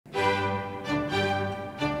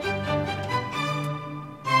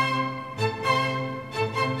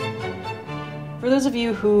those of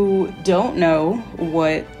you who don't know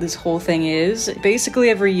what this whole thing is, basically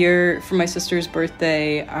every year for my sister's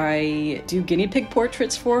birthday, I do guinea pig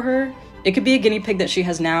portraits for her. It could be a guinea pig that she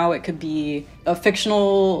has now, it could be a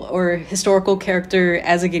fictional or historical character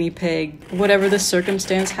as a guinea pig, whatever the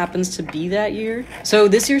circumstance happens to be that year. So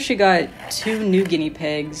this year she got 2 new guinea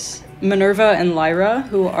pigs, Minerva and Lyra,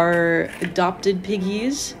 who are adopted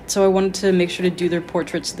piggies. So I wanted to make sure to do their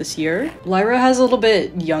portraits this year. Lyra has a little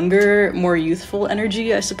bit younger, more youthful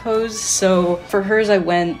energy, I suppose. So for hers, I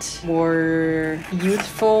went more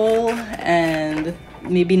youthful and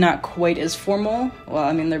maybe not quite as formal. Well,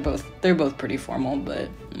 I mean, they're both pretty formal, but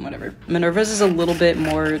whatever. Minerva's is a little bit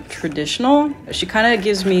more traditional. She kind of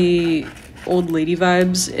gives me old lady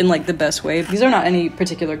vibes in like the best way. These are not any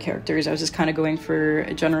particular characters. I was just kind of going for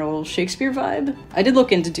a general Shakespeare vibe. I did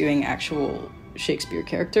look into doing actual Shakespeare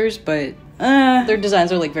characters, but their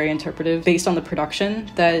designs are like very interpretive based on the production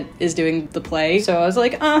that is doing the play. So I was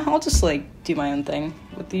like, I'll just like do my own thing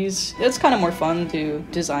with these. It's kind of more fun to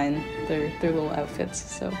design their little outfits,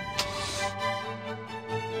 so.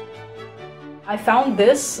 I found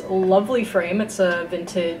this lovely frame. It's a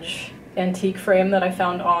vintage antique frame that I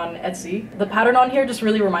found on Etsy. The pattern on here just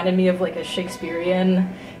really reminded me of like a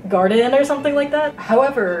Shakespearean garden or something like that.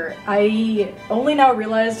 However, I only now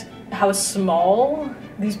realized how small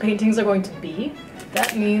these paintings are going to be.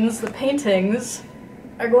 That means the paintings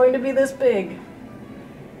are going to be this big,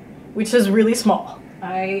 which is really small.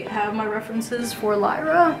 I have my references for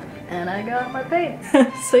Lyra and I got my paint.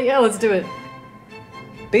 So yeah, let's do it.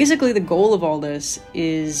 Basically, the goal of all this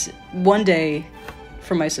is one day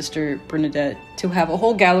for my sister Bernadette to have a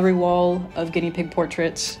whole gallery wall of guinea pig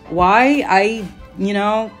portraits. Why?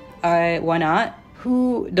 Why not?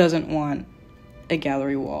 Who doesn't want a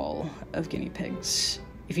gallery wall of guinea pigs?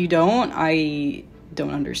 If you don't, I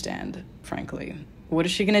don't understand, frankly. What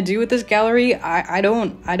is she gonna do with this gallery? I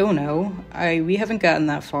don't know. We haven't gotten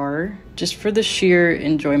that far. Just for the sheer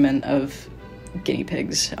enjoyment of guinea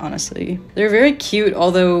pigs, honestly. They're very cute,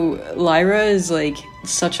 although Lyra is like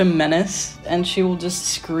such a menace and she will just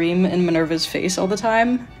scream in Minerva's face all the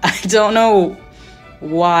time. I don't know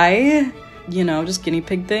why. Just guinea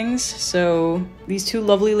pig things. So these 2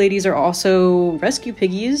 lovely ladies are also rescue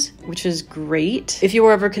piggies, which is great. If you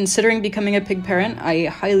were ever considering becoming a pig parent, I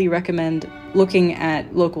highly recommend looking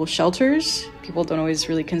at local shelters. People don't always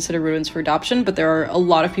really consider rodents for adoption, but there are a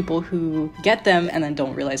lot of people who get them and then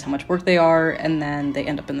don't realize how much work they are, and then they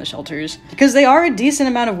end up in the shelters because they are a decent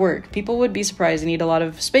amount of work. People would be surprised. They need a lot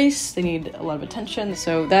of space, they need a lot of attention.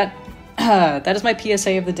 So that is my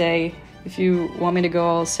PSA of the day. If you want me to go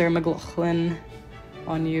all Sarah McLachlan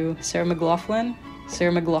on you. Sarah McLachlan?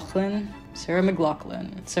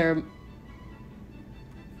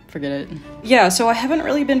 Forget it. Yeah, so I haven't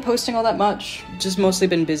really been posting all that much. Just mostly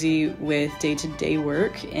been busy with day-to-day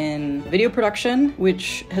work in video production,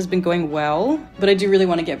 which has been going well. But I do really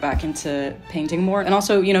want to get back into painting more. And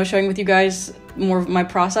also, showing with you guys more of my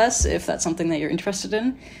process, if that's something that you're interested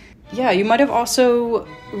in. Yeah, you might have also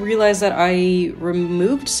realized that I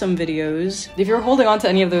removed some videos. If you're holding on to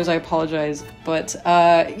any of those, I apologize. But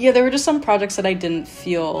yeah, there were just some projects that I didn't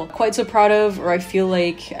feel quite so proud of, or I feel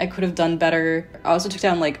like I could have done better. I also took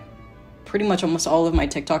down like pretty much almost all of my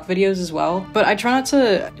TikTok videos as well. But I try not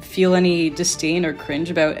to feel any disdain or cringe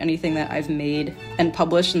about anything that I've made and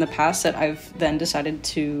published in the past that I've then decided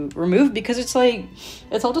to remove, because it's like,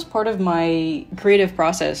 it's all just part of my creative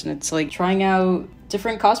process, and it's like trying out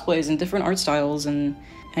different cosplays and different art styles and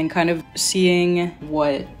kind of seeing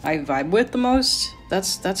what I vibe with the most.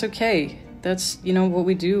 That's okay. That's, what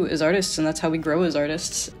we do as artists, and that's how we grow as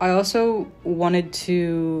artists. I also wanted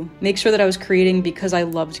to make sure that I was creating because I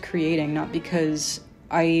loved creating, not because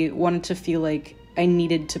I wanted to feel like I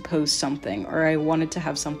needed to post something or I wanted to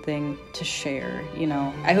have something to share,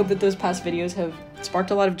 I hope that those past videos have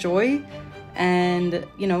sparked a lot of joy and,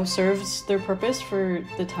 serves their purpose for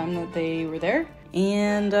the time that they were there.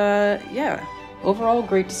 And yeah, overall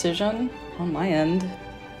great decision on my end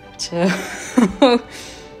to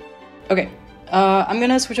okay, I'm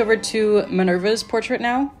gonna switch over to Minerva's portrait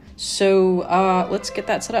now, so let's get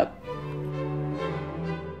that set up.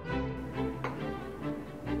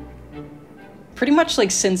 Pretty much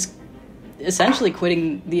like since essentially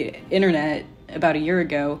quitting the internet about a year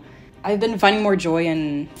ago, I've been finding more joy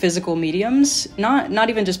in physical mediums, not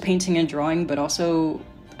even just painting and drawing, but also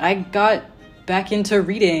I got back into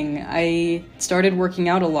reading. I started working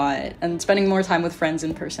out a lot and spending more time with friends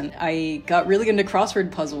in person. I got really into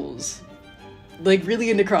crossword puzzles.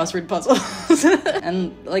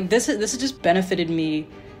 And like this has just benefited me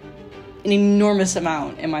an enormous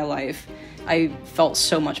amount in my life. I felt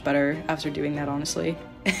so much better after doing that, honestly.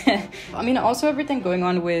 I mean, also everything going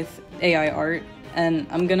on with AI art, and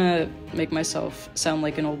I'm gonna make myself sound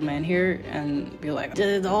like an old man here and be like,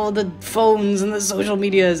 all the phones and the social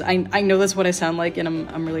medias. I know that's what I sound like, and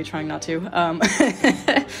I'm really trying not to.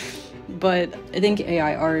 But I think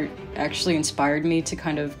AI art actually inspired me to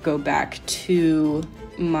kind of go back to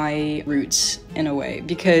my roots in a way,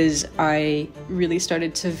 because I really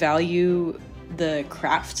started to value the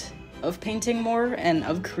craft of painting more and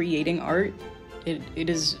of creating art. It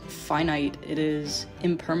is finite, it is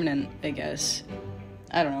impermanent, I guess.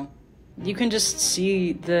 I don't know. You can just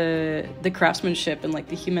see the craftsmanship and like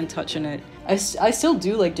the human touch in it. I still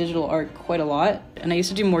do like digital art quite a lot, and I used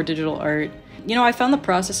to do more digital art. You know, I found the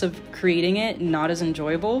process of creating it not as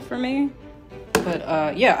enjoyable for me.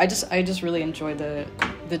 But yeah, I just really enjoy the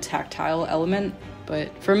tactile element.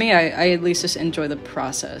 But for me, I at least just enjoy the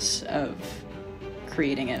process of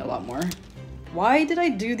creating it a lot more. Why did I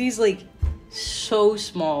do these like so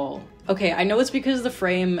small? Okay, I know it's because of the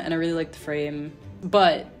frame, and I really like the frame,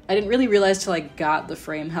 but I didn't really realize till I got the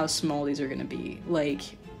frame how small these are gonna be. Like,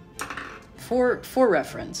 for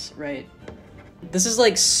reference, right? This is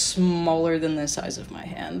like smaller than the size of my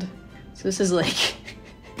hand. So this is like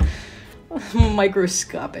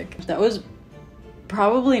microscopic. That was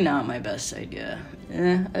probably not my best idea.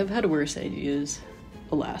 I've had worse ideas,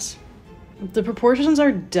 alas. The proportions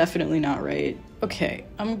are definitely not right. Okay,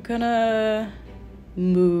 I'm gonna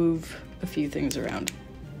move a few things around.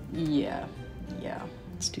 Yeah,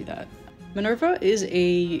 let's do that. Minerva is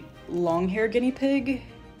a long hair guinea pig.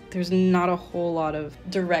 There's not a whole lot of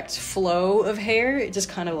direct flow of hair. It just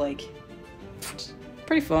kind of like,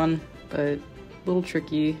 pretty fun, but a little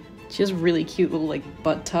tricky. She has really cute little like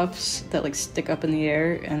butt tufts that like stick up in the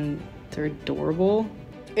air, and they're adorable.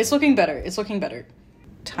 It's looking better, it's looking better.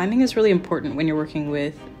 Timing is really important when you're working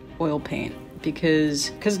with oil paint,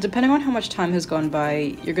 because depending on how much time has gone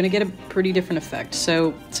by, you're gonna get a pretty different effect.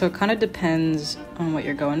 So it kind of depends on what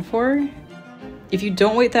you're going for. If you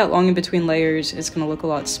don't wait that long in between layers, it's gonna look a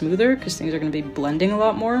lot smoother because things are gonna be blending a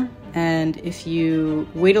lot more. And if you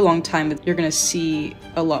wait a long time, you're gonna see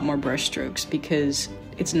a lot more brush strokes because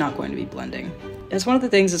it's not going to be blending. That's one of the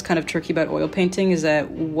things that's kind of tricky about oil painting, is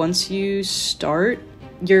that once you start,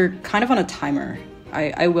 you're kind of on a timer.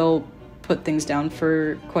 I will put things down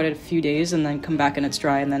for quite a few days and then come back and it's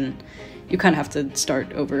dry, and then you kind of have to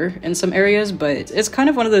start over in some areas. But it's kind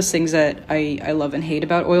of one of those things that I love and hate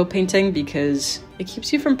about oil painting, because it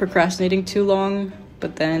keeps you from procrastinating too long,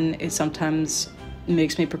 but then it sometimes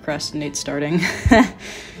makes me procrastinate starting.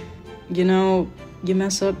 You know, you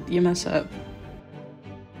mess up, you mess up.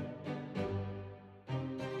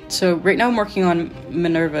 So right now I'm working on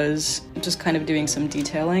Minerva's, just kind of doing some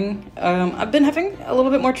detailing. I've been having a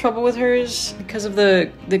little bit more trouble with hers because of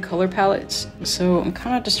the color palettes. So I'm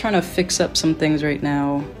kind of just trying to fix up some things right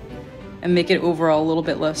now and make it overall a little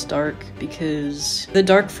bit less dark, because the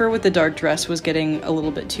dark fur with the dark dress was getting a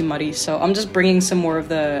little bit too muddy. So I'm just bringing some more of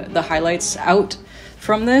the highlights out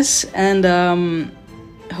from this, and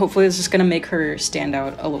hopefully this is gonna make her stand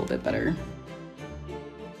out a little bit better.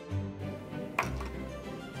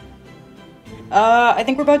 I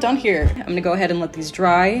think we're about done here. I'm gonna go ahead and let these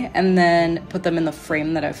dry and then put them in the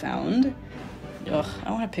frame that I found. Ugh,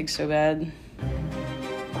 I want a pig so bad.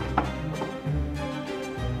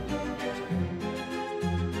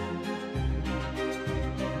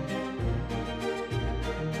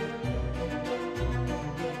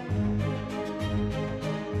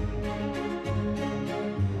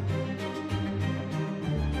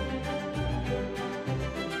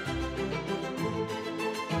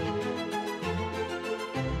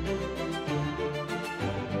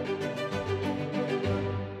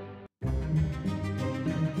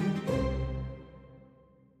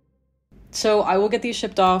 So I will get these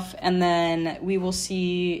shipped off, and then we will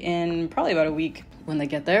see in probably about a week when they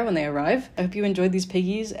get there, when they arrive. I hope you enjoyed these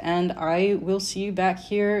piggies, and I will see you back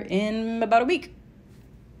here in about a week.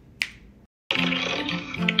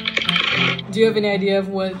 Do you have any idea of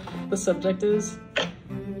what the subject is?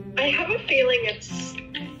 I have a feeling it's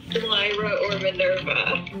Lyra or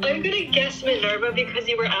Minerva. I'm gonna guess Minerva because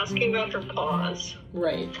you were asking about her paws.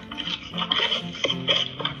 Right.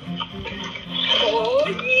 Oh,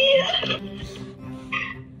 yeah!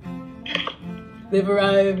 They've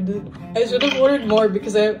arrived. I should have ordered more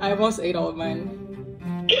because I almost ate all of mine.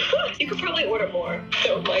 You could probably order more.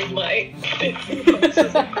 Don't mind my...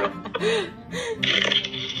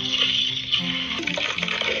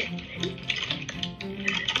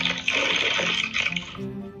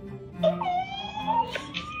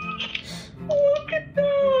 Look at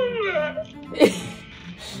them!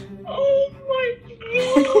 Oh my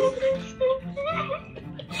god, they're so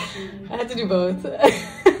cute! I had to do both.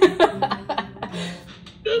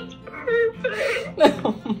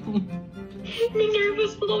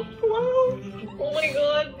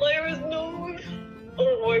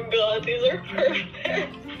 my god, these are perfect.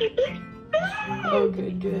 Oh,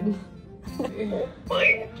 good. Oh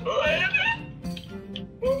my god.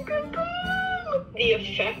 Oh my god. The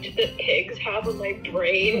effect that pigs have on my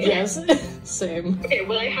brain. Yes, same. Okay,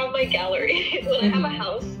 when I have my gallery, when I have a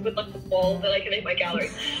house with like a wall that I can make my gallery,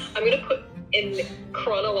 I'm gonna put in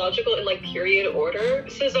chronological, in like period order.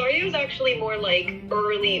 Cesario is actually more like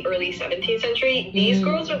early 17th century. These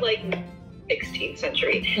girls are like 16th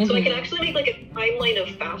century. So I can actually make like a timeline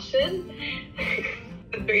of fashion.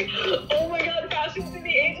 Oh my god, fashion through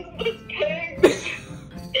the ages of this pig!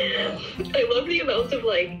 I love the amount of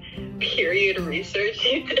like period research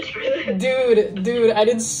you did for this. Dude, I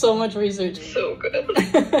did so much research. So good.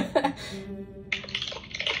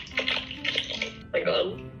 My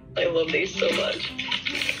god, I love these so much.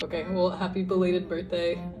 Okay, well, happy belated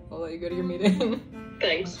birthday. I'll let you go to your meeting.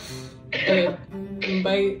 Thanks. Okay,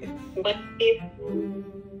 bye. Bye.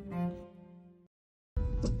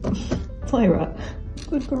 Lyra,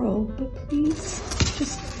 good girl, but please,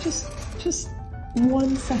 just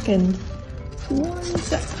 1 second. 1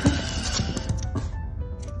 second.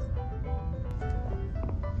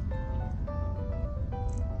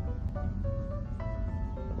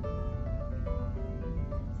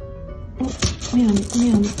 Ma'am. Give me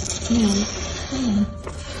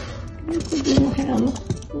a good little hand.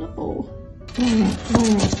 No.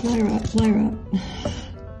 Lyra.